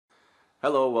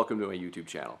Hello, welcome to my YouTube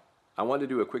channel. I wanted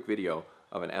to do a quick video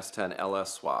of an S10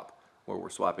 LS swap where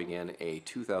we're swapping in a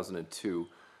 2002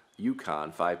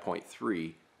 Yukon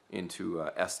 5.3 into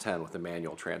S10 with a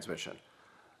manual transmission.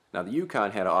 Now the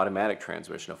Yukon had an automatic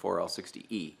transmission, a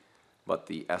 4L60E, but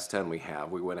the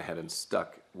S10 we went ahead and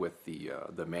stuck with the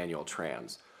manual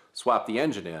trans. Swapped the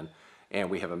engine in and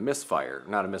we have a misfire,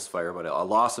 not a misfire, but a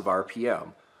loss of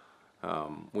RPM.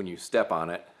 When you step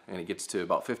on it and it gets to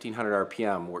about 1500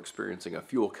 RPM, we're experiencing a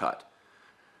fuel cut.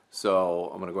 So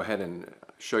I'm going to go ahead and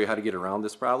show you how to get around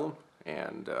this problem,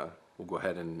 and we'll go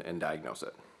ahead and diagnose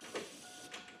it.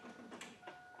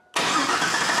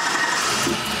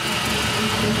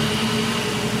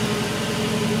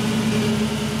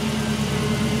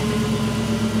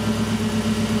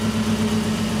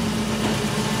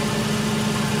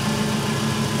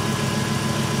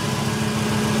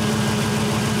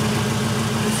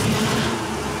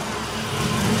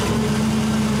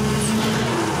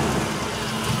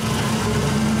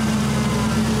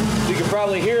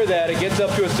 Probably hear that it gets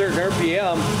up to a certain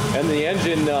RPM and the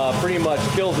engine pretty much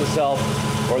kills itself,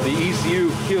 or the ECU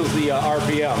kills the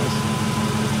RPMs.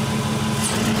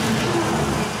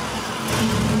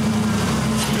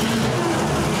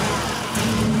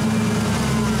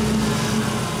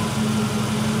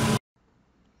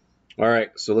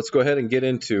 Alright, so let's go ahead and get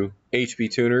into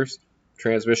HPTuners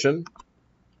transmission.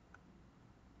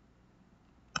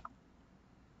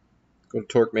 Go to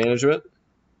torque management.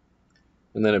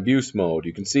 And then abuse mode.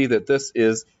 You can see that this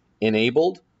is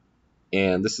enabled,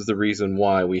 and this is the reason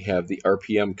why we have the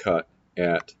RPM cut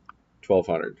at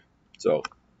 1200. So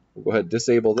we'll go ahead and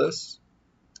disable this,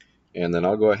 and then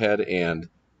I'll go ahead and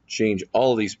change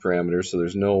all of these parameters so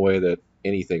there's no way that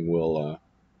anything will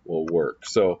work.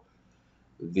 So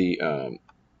the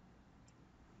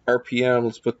RPM,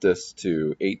 let's put this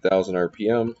to 8000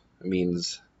 RPM. It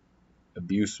means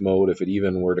abuse mode, if it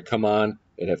even were to come on,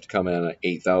 it'd have to come in at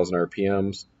 8000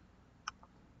 RPMs.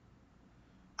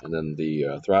 And then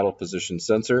the throttle position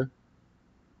sensor.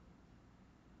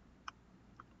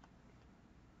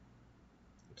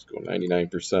 Let's go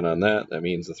 99% on that. That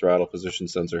means the throttle position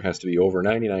sensor has to be over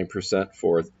 99%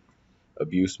 for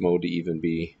abuse mode to even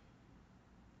be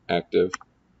active.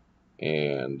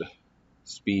 And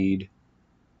speed.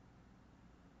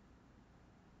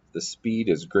 The speed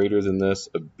is greater than this,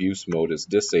 abuse mode is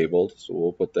disabled, so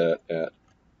we'll put that at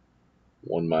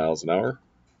 1 miles an hour.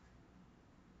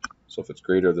 So if it's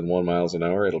greater than 1 miles an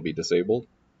hour, it'll be disabled.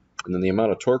 And then the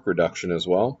amount of torque reduction as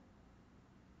well.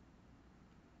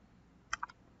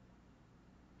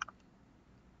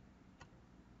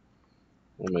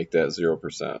 We'll make that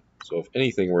 0%. So if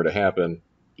anything were to happen,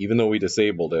 even though we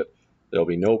disabled it, there'll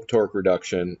be no torque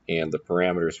reduction, and the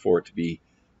parameters for it to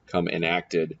become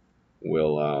enacted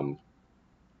will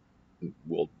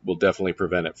definitely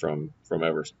prevent it from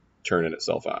ever turning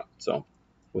itself on. So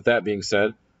with that being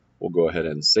said, we'll go ahead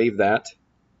and save that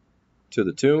to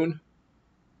the tune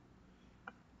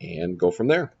and go from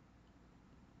there.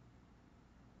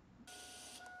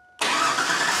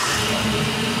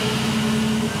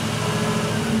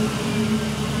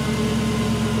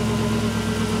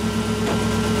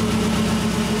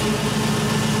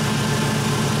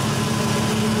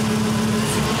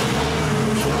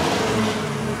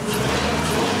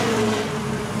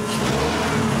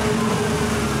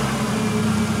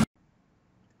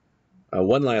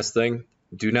 One last thing,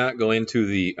 do not go into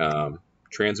the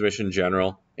transmission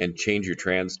general and change your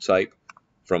trans type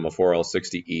from a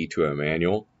 4L60E to a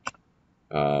manual.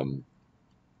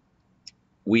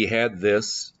 We had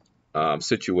this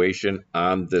situation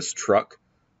on this truck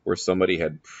where somebody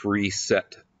had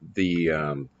preset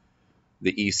the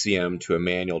ECM to a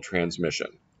manual transmission.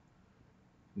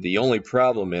 The only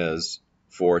problem is,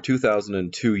 for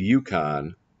 2002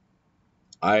 Yukon,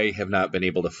 I have not been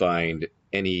able to find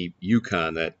any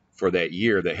Yukon that for that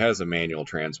year that has a manual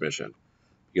transmission,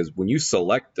 because when you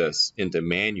select this into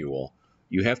manual,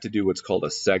 you have to do what's called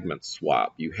a segment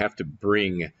swap. You have to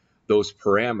bring those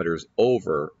parameters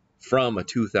over from a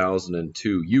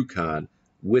 2002 Yukon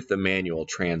with the manual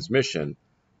transmission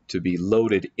to be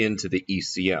loaded into the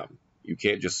ECM. You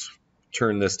can't just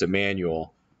turn this to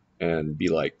manual and be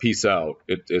like, peace out,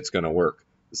 it's going to work.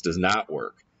 This does not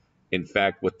work. In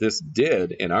fact, what this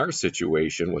did in our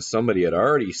situation was somebody had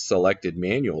already selected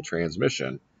manual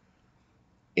transmission,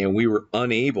 and we were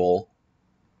unable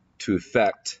to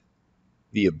affect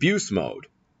the abuse mode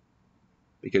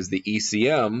because the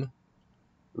ECM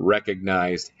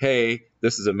recognized, hey,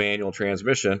 this is a manual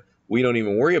transmission. We don't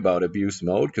even worry about abuse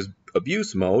mode, because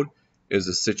abuse mode is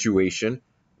a situation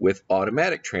with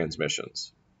automatic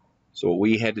transmissions. So what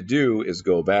we had to do is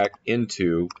go back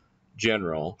into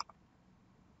general,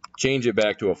 change it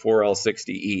back to a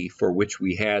 4L60E, for which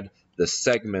we had the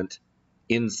segment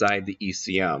inside the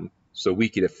ECM, so we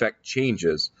could effect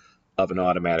changes of an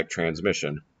automatic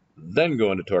transmission, then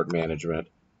go into torque management,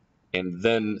 and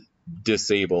then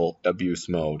disable abuse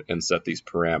mode and set these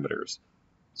parameters.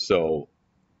 So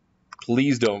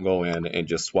please don't go in and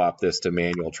just swap this to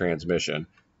manual transmission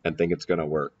and think it's going to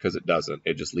work, because it doesn't.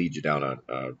 It just leads you down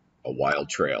a wild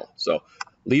trail. So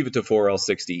leave it to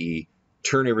 4L60E,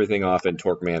 turn everything off in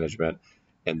torque management,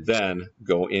 and then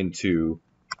go into,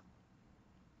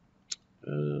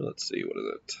 let's see, what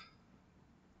is it?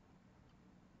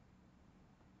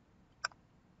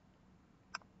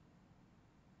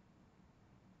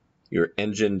 Your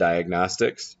engine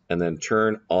diagnostics, and then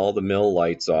turn all the mill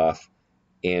lights off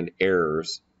and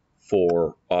errors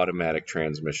for automatic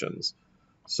transmissions.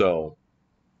 So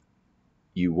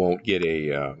you won't get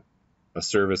a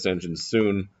service engine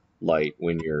soon light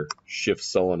when your shift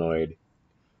solenoid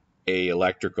A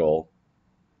electrical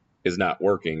is not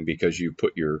working, because you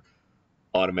put your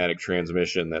automatic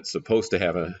transmission that's supposed to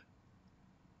have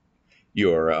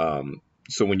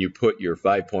so when you put your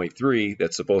 5.3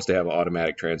 that's supposed to have an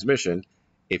automatic transmission,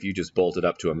 if you just bolt it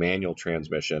up to a manual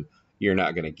transmission, you're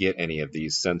not going to get any of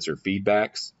these sensor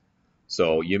feedbacks.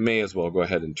 So you may as well go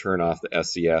ahead and turn off the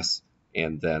SCS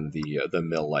and then the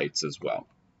mill lights as well.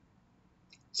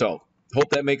 So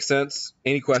hope that makes sense.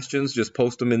 Any questions, just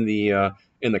post them in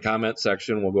the comment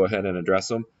section. We'll go ahead and address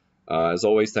them. As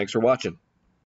always, thanks for watching.